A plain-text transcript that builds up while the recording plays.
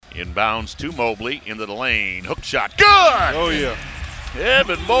Inbounds to Mobley into the lane. Hook shot. Good! Oh, yeah.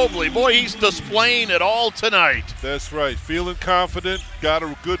 Evan Mobley, boy, he's displaying it all tonight. That's right. Feeling confident, got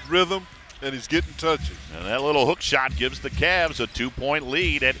a good rhythm, and he's getting touches. And that little hook shot gives the Cavs a 2-point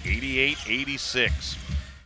lead at 88-86.